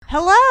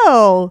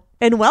Hello,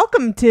 and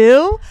welcome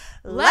to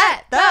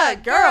Let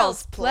the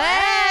Girls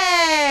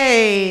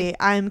Play.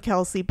 I'm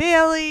Kelsey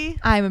Bailey.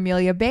 I'm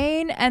Amelia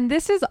Bain, and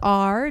this is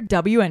our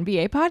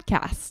WNBA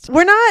podcast.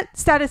 We're not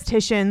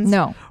statisticians.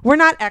 No. We're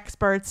not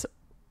experts.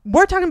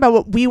 We're talking about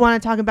what we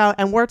want to talk about,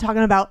 and we're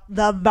talking about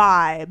the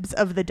vibes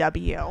of the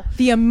W.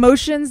 The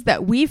emotions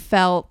that we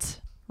felt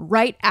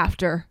right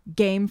after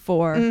Game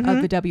 4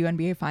 of the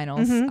WNBA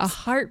Finals. A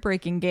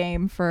heartbreaking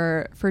game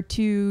for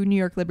two New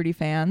York Liberty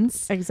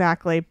fans.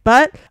 Exactly.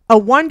 But a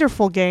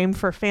wonderful game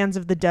for fans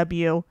of the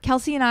W.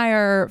 Kelsey and I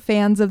are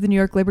fans of the New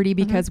York Liberty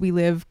because we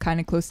live kind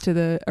of close to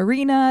the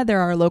arena. They're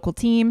our local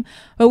team.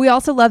 But we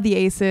also love the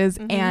Aces.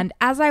 And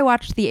as I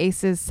watched the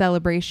Aces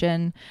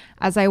celebration,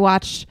 as I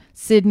watched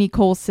Sydney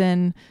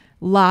Colson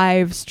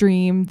live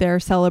stream their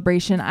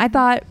celebration, I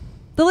thought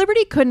the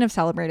Liberty couldn't have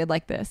celebrated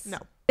like this. No.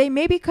 They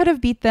maybe could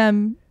have beat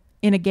them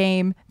in a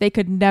game. They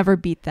could never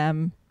beat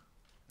them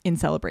in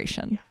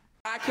celebration.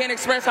 I can't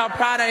express how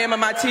proud I am of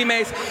my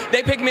teammates.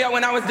 They picked me up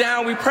when I was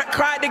down. We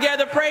cried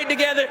together, prayed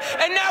together,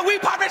 and now we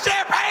popping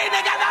champagne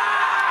together!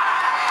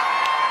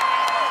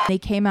 They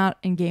came out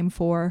in Game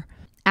 4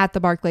 at the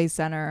Barclays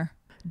Center,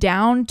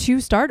 down 2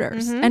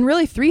 starters, and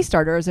really 3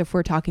 starters if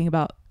we're talking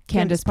about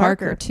Candace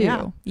Parker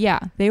too. Yeah,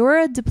 they were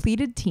a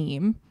depleted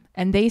team,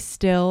 and they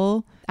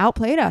still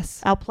outplayed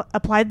us.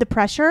 Applied the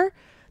pressure.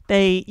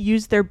 They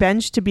used their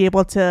bench to be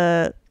able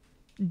to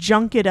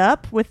junk it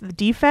up with the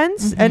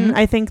defense. And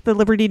I think the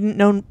Liberty didn't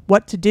know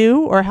what to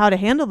do or how to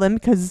handle them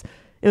because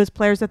it was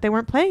players that they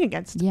weren't playing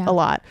against a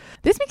lot.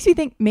 This makes me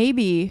think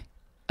maybe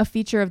a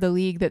feature of the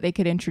league that they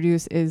could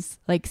introduce is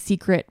like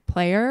secret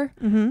player,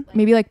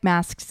 maybe like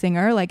masked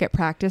singer, like at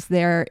practice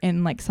they're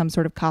in like some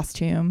sort of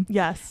costume.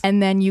 Yes.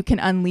 And then you can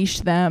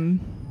unleash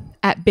them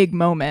at big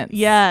moments.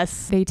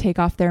 Yes. They take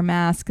off their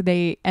mask.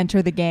 They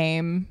enter the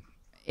game.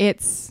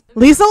 It's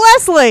Lisa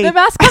Leslie. The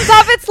mask comes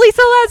off. It's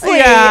Lisa Leslie.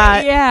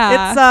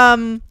 Yeah.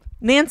 It's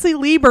Nancy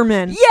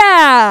Lieberman.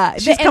 Yeah.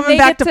 She's coming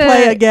back to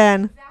play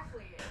again.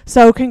 Exactly.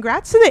 So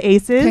congrats to the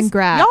Aces.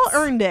 Congrats. Y'all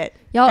earned it.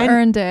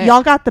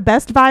 Y'all got the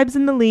best vibes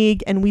in the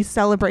league, and we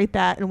celebrate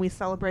that, and we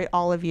celebrate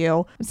all of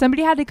you.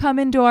 Somebody had to come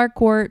into our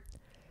court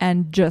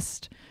and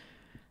just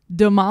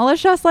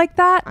demolish us like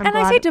that.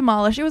 I say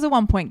demolish. It was a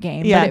 1-point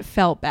game, but it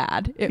felt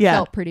bad. It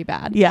felt pretty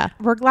bad. Yeah.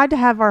 We're glad to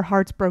have our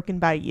hearts broken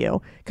by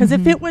you. Because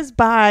if it was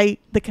by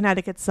the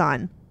Connecticut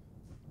Sun,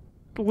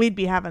 we'd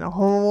be having a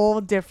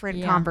whole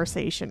different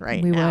conversation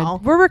right now.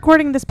 We're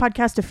recording this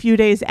podcast a few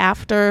days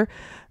after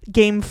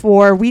Game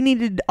 4. We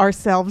needed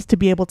ourselves to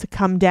be able to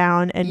come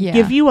down and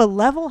give you a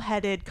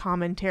level-headed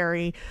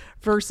commentary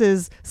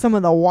versus some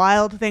of the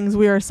wild things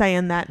we were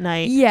saying that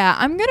night. Yeah,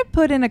 I'm going to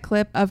put in a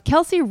clip of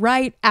Kelsey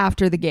right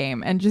after the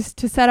game. And just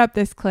to set up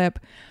this clip,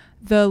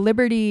 the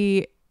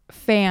Liberty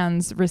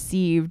fans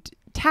received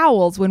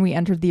towels when we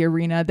entered the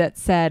arena that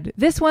said,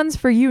 "This one's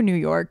for you, New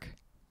York."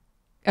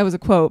 It was a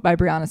quote by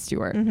Breanna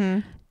Stewart.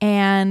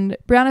 And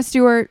Breanna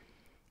Stewart,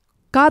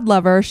 God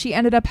love her, she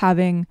ended up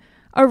having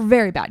a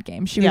very bad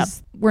game. She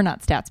was, we're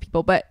not stats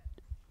people, but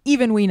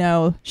even we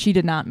know she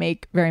did not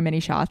make very many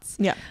shots.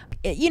 Yeah.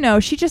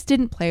 She just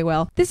didn't play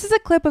well. This is a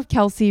clip of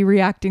Kelsey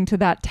reacting to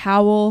that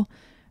towel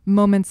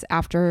moments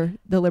after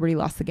the Liberty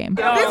lost the game.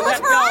 This was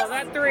for us?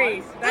 That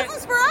 3. This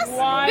was for us?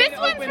 This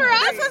one's for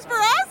us? This was for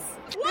us?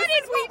 What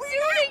did we do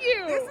to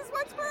you? This is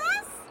what's for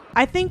us?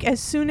 I think as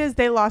soon as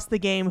they lost the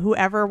game,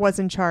 whoever was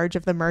in charge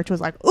of the merch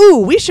was like, "Ooh,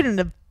 we shouldn't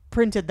have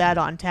printed that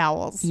on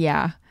towels."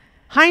 Yeah.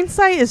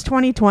 Hindsight is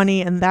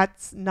 2020, and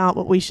that's not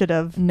what we should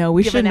have. No,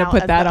 we shouldn't have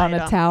put that on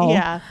a towel.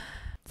 Yeah.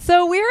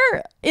 So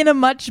we're in a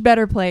much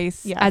better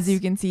place, Yes. as you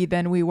can see,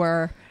 than we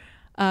were.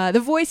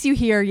 The voice you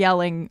hear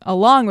yelling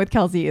along with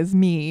Kelsey is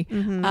me.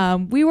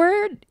 We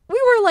were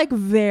like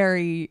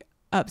very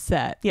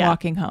upset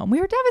walking home.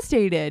 We were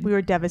devastated.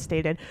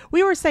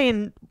 We were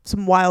saying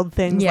some wild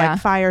things like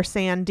fire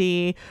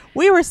Sandy.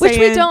 We were saying,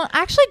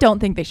 which we don't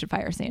think they should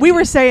fire Sandy. We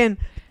were saying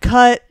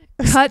cut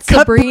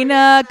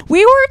Sabrina.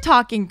 We were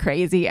talking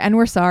crazy, and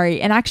we're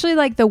sorry. And actually,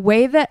 like the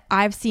way that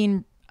I've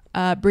seen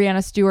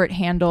Breanna Stewart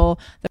handle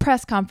the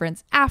press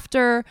conference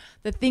after,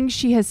 the things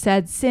she has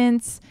said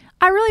since,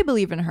 I really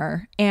believe in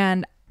her.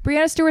 And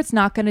Breanna Stewart's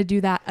not going to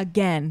do that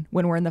again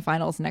when we're in the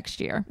finals next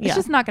year. It's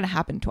just not going to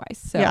happen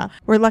twice. So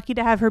we're lucky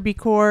to have her be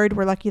cored.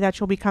 We're lucky that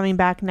she'll be coming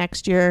back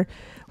next year.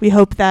 We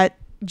hope that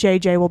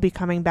JJ will be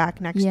coming back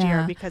next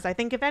year, because I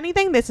think if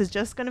anything, this is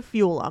just going to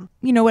fuel them.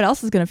 You know what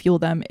else is going to fuel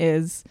them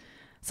is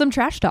some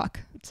trash talk.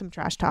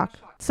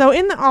 So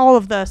in all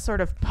of the sort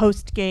of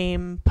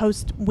post-game,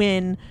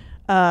 post-win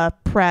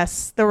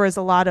press, there was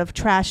a lot of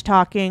trash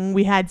talking.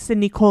 We had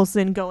Sydney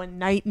Colson going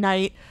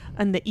night-night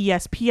on the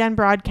ESPN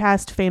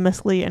broadcast,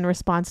 famously in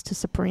response to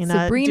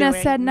Sabrina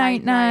said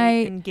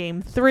night-night in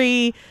Game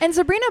 3. And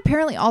Sabrina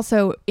apparently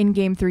also in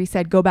Game 3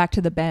 said go back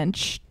to the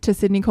bench to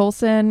Sydney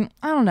Colson.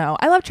 I don't know.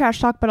 I love trash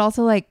talk, but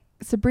also like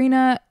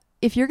Sabrina,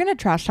 if you're going to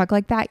trash talk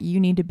like that, you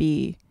need to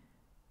be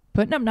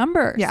putting up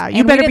numbers. Yeah,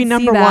 you better be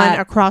number one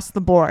across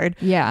the board.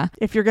 Yeah.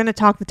 If you're going to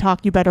talk the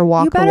talk, you better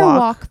walk the walk. You better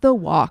walk the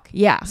walk.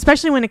 Yeah.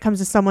 Especially when it comes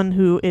to someone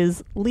who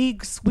is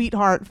league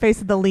sweetheart,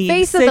 face of the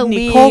league,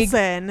 Sydney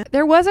Colson.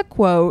 There was a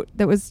quote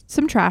that was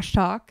some trash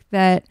talk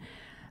that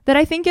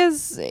I think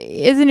is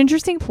an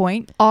interesting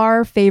point.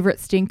 Our favorite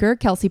stinker,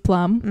 Kelsey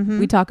Plum. Mm-hmm.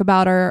 We talk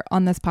about her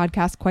on this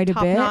podcast quite a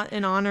bit. Top knot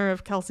in honor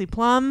of Kelsey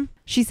Plum.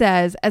 She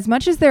says, as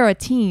much as they're a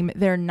team,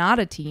 they're not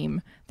a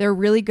team. They're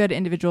really good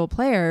individual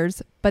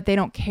players, but they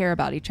don't care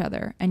about each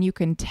other. And you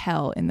can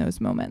tell in those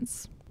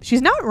moments.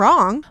 She's not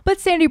wrong.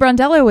 But Sandy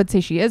Brondello would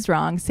say she is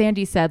wrong.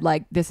 Sandy said,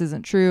 like, this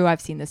isn't true.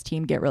 I've seen this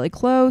team get really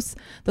close.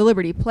 The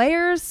Liberty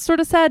players sort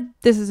of said,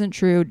 this isn't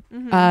true.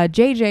 Mm-hmm.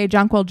 JJ,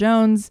 Jonquel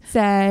Jones,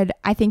 said,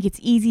 I think it's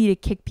easy to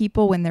kick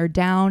people when they're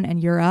down and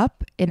you're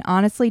up. And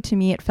honestly, to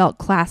me, it felt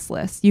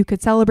classless. You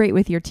could celebrate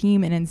with your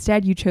team, and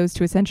instead you chose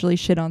to essentially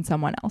shit on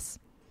someone else.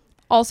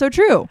 Also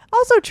true.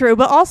 Also true,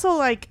 but also,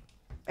 like,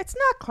 it's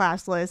not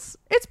classless.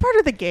 It's part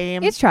of the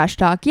game. It's trash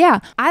talk, yeah.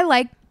 I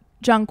like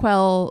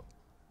Jonquel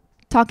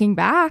talking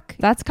back.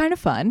 That's kind of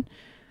fun.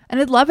 And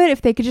I'd love it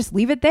if they could just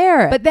leave it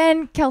there. But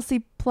then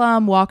Kelsey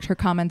Plum walked her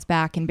comments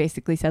back and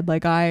basically said,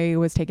 like, I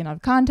was taken out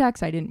of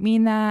context. I didn't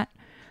mean that.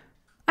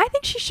 I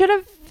think she should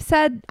have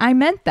said, I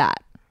meant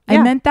that.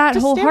 Yeah, I meant that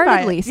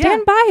wholeheartedly.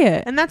 Stand by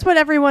it. And that's what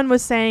everyone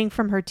was saying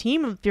from her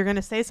team. If you're going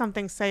to say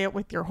something, say it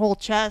with your whole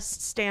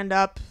chest. Stand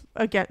up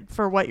again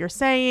for what you're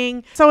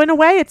saying. So in a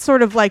way, it's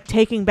sort of like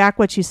taking back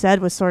what she said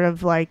was sort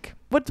of like,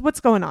 what's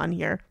going on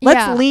here?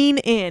 Let's lean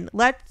in.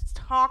 Let's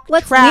talk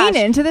Let's trash.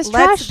 lean into this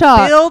trash talk.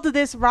 Let's build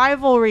this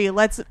rivalry.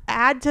 Let's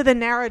add to the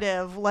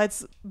narrative.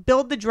 Let's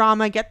build the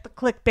drama, get the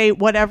clickbait,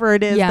 whatever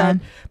it is that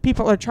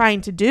people are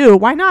trying to do.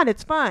 Why not?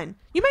 It's fun.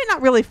 You might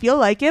not really feel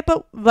like it,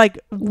 but like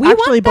we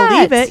actually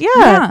believe it.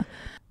 Yeah.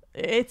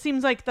 It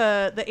seems like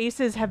the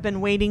Aces have been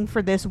waiting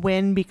for this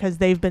win because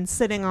they've been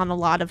sitting on a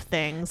lot of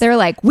things. They're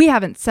like, we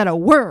haven't said a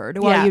word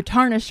while you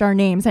tarnished our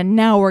names, and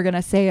now we're going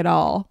to say it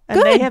all.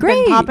 And they have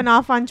been popping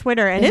off on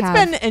Twitter, and it's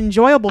been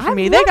enjoyable for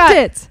me.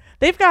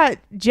 They've got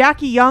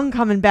Jackie Young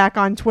coming back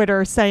on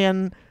Twitter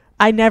saying,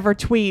 I never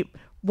tweet.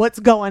 What's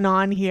going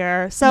on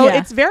here? So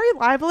it's very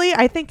lively.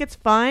 I think it's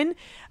fun.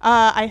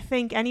 I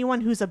think anyone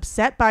who's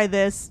upset by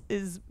this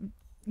is,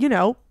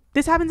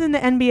 this happens in the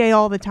NBA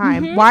all the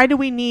time. Mm-hmm. Why do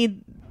we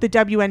need the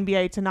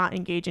WNBA to not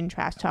engage in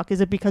trash talk?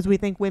 Is it because we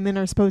think women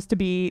are supposed to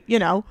be,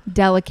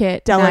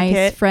 delicate,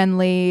 nice,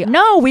 friendly?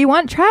 No, we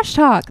want trash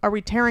talk. Are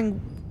we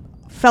tearing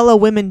fellow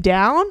women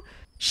down?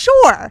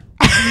 Sure.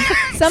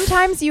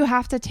 Sometimes you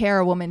have to tear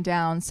a woman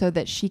down so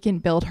that she can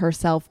build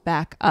herself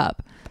back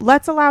up.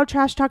 Let's allow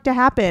trash talk to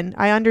happen.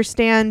 I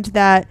understand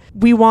that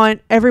we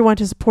want everyone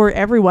to support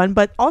everyone,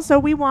 but also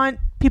we want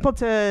people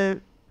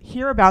to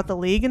hear about the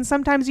league. And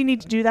sometimes you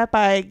need to do that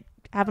by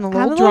having a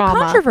little drama.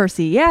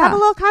 Controversy. Yeah. Have a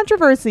little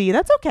controversy.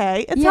 That's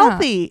okay. It's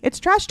healthy. It's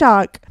trash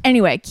talk.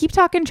 Anyway, keep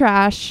talking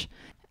trash.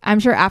 I'm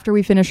sure after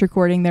we finish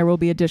recording, there will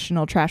be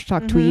additional trash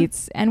talk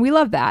tweets. And we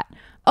love that.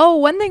 Oh,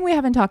 one thing we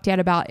haven't talked yet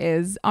about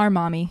is our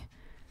mommy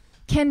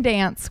can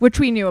dance, which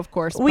we knew, of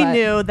course. We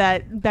knew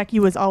that Becky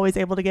was always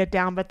able to get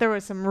down, but there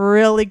was some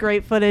really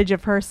great footage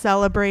of her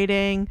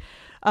celebrating,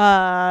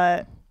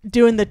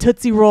 doing the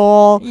Tootsie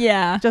Roll.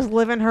 Yeah. Just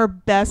living her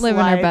best life.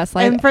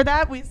 And for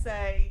that, we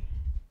say,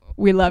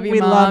 we love you,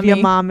 Mommy. We love you,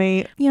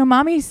 Mommy.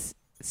 Mommy's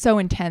so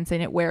intense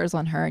and it wears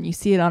on her, and you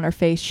see it on her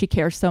face. She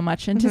cares so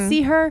much. And to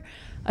see her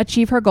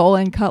achieve her goal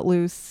and cut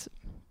loose,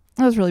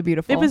 that was really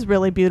beautiful. It was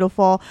really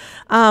beautiful.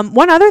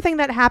 One other thing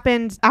that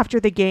happened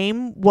after the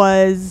game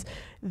was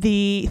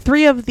the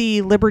 3 of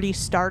the Liberty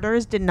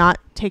starters did not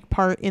take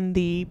part in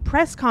the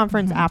press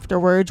conference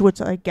afterwards, which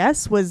I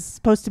guess was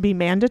supposed to be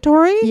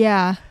mandatory.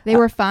 Yeah, they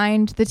were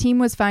fined. The team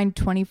was fined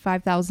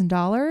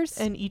 $25,000.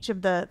 And each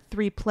of the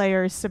 3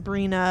 players,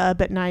 Sabrina,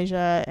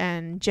 Betnijah,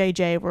 and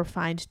JJ, were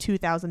fined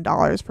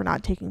 $2,000 for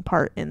not taking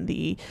part in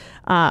the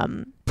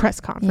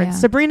press conference. Yeah.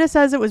 Sabrina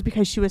says it was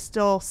because she was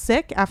still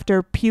sick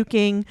after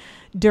puking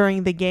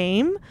during the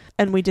game,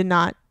 and we did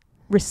not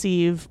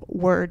receive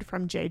word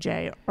from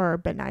JJ or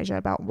Betnijah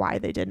about why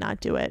they did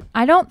not do it.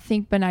 I don't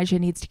think Betnijah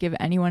needs to give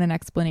anyone an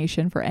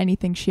explanation for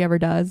anything she ever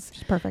does.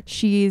 She's perfect.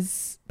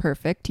 She's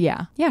perfect.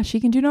 Yeah. Yeah. She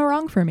can do no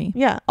wrong for me.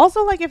 Yeah.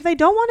 Also, like, if they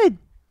don't want to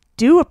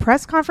do a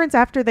press conference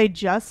after they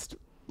just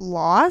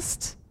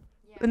lost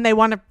and they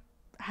want to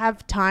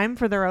have time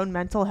for their own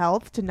mental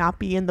health to not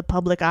be in the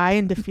public eye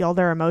and to feel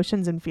their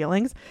emotions and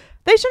feelings,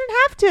 they shouldn't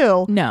have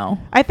to. No.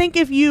 I think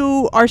if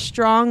you are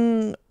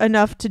strong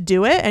enough to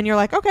do it and you're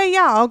like, okay,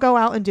 yeah, I'll go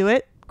out and do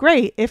it,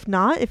 great. If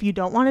not, if you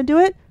don't want to do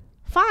it,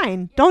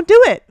 fine. Don't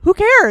do it. Who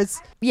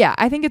cares? Yeah,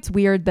 I think it's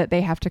weird that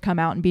they have to come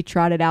out and be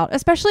trotted out,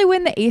 especially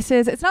when the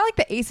Aces, it's not like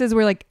the Aces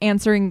were like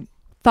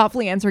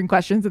thoughtfully answering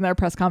questions in their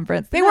press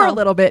conference. They were a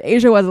little bit.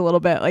 Asia was a little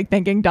bit like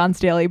thanking Dawn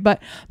Staley,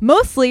 but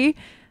mostly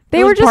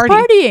they were just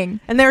partying.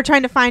 And they were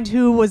trying to find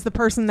who was the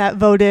person that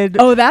voted.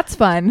 Oh, that's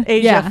fun.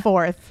 Asia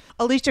fourth.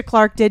 Alicia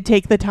Clark did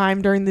take the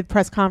time during the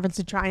press conference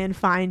to try and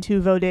find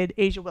who voted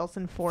A'ja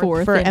Wilson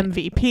fourth for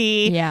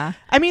MVP. Yeah.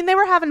 I mean, they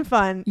were having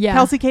fun. Yeah.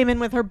 Kelsey came in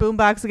with her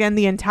boombox again.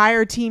 The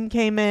entire team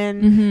came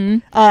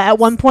in. At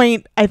one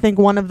point, I think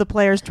one of the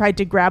players tried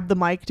to grab the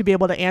mic to be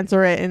able to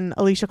answer it, and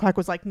Alicia Clark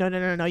was like,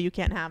 no, you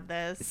can't have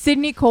this.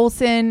 Sydney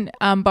Colson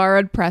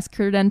borrowed press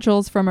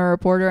credentials from a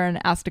reporter and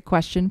asked a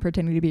question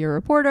pretending to be a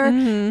reporter.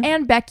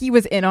 And Becky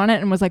was in on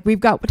it and was like, we've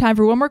got time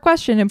for one more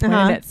question, and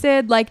pointed at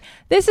Sid. Like,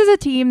 this is a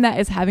team that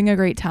is having a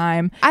great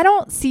time. I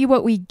don't see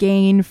what we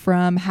gain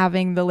from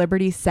having the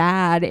Liberty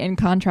sad in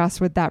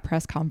contrast with that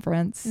press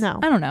conference. No.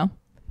 I don't know.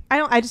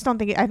 I just don't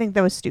think I think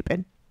that was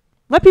stupid.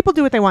 Let people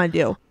do what they want to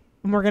do.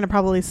 And we're going to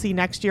probably see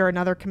next year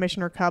another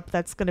Commissioner Cup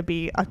that's going to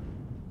be a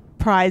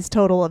prize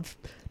total of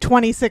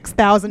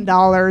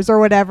 $26,000 or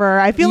whatever.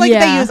 I feel like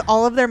they use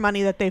all of their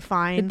money that they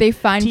find.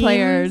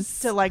 Players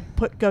to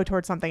like go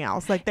towards something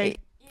else. Like they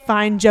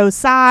find Joe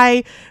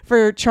Tsai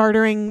for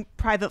chartering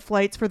private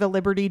flights for the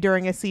Liberty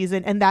during a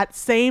season, and that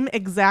same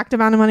exact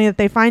amount of money that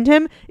they find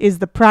him is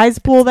the prize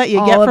pool that you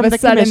all get from the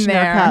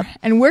Commissioner Cup.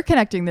 And we're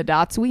connecting the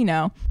dots. We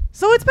know.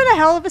 So it's been a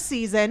hell of a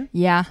season.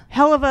 Yeah.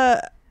 Hell of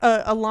a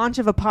launch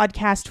of a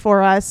podcast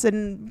for us,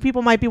 and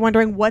people might be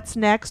wondering what's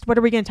next. What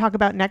are we going to talk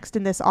about next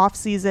in this off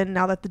season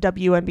now that the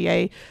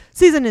WNBA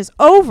season is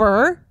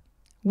over?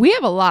 We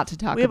have a lot to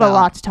talk about. We have a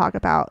lot to talk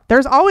about.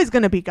 There's always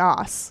going to be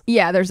goss.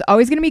 Yeah, there's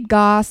always going to be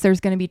goss. There's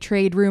going to be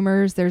trade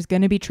rumors. There's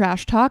going to be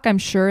trash talk, I'm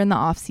sure, in the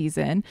off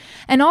season.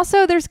 And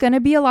also there's going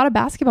to be a lot of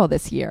basketball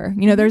this year.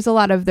 You know,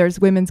 there's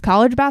women's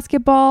college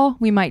basketball.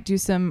 We might do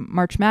some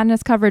March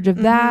Madness coverage of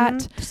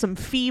that. Some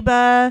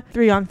FIBA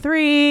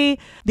 3-on-3.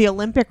 The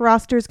Olympic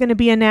roster is going to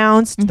be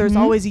announced. There's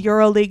always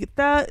EuroLeague.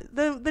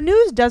 The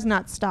news does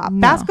not stop.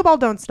 No. Basketball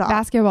don't stop.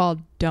 Basketball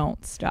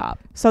don't stop.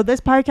 So this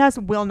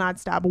podcast will not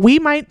stop. We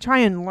might try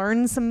and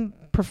learn some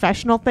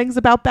professional things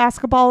about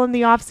basketball in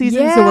the off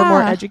season, so we're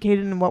more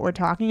educated in what we're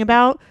talking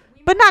about,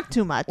 but not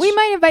too much. We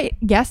might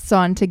invite guests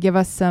on to give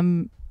us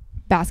some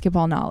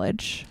basketball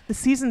knowledge. The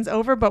season's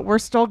over, but we're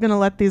still going to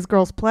let these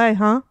girls play,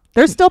 huh?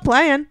 They're still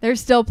playing. They're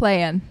still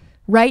playing.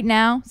 Right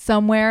now,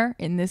 somewhere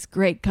in this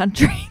great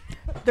country.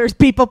 There's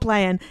people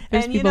playing.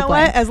 And you know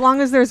what? As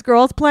long as there's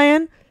girls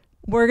playing,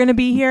 we're going to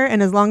be here,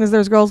 and as long as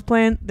there's girls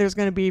playing, there's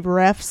going to be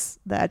refs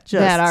that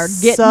are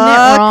getting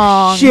it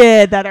wrong.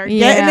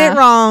 Getting it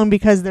wrong,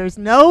 because there's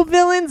no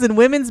villains in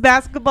women's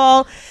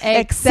basketball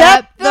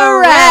except the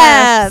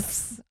refs.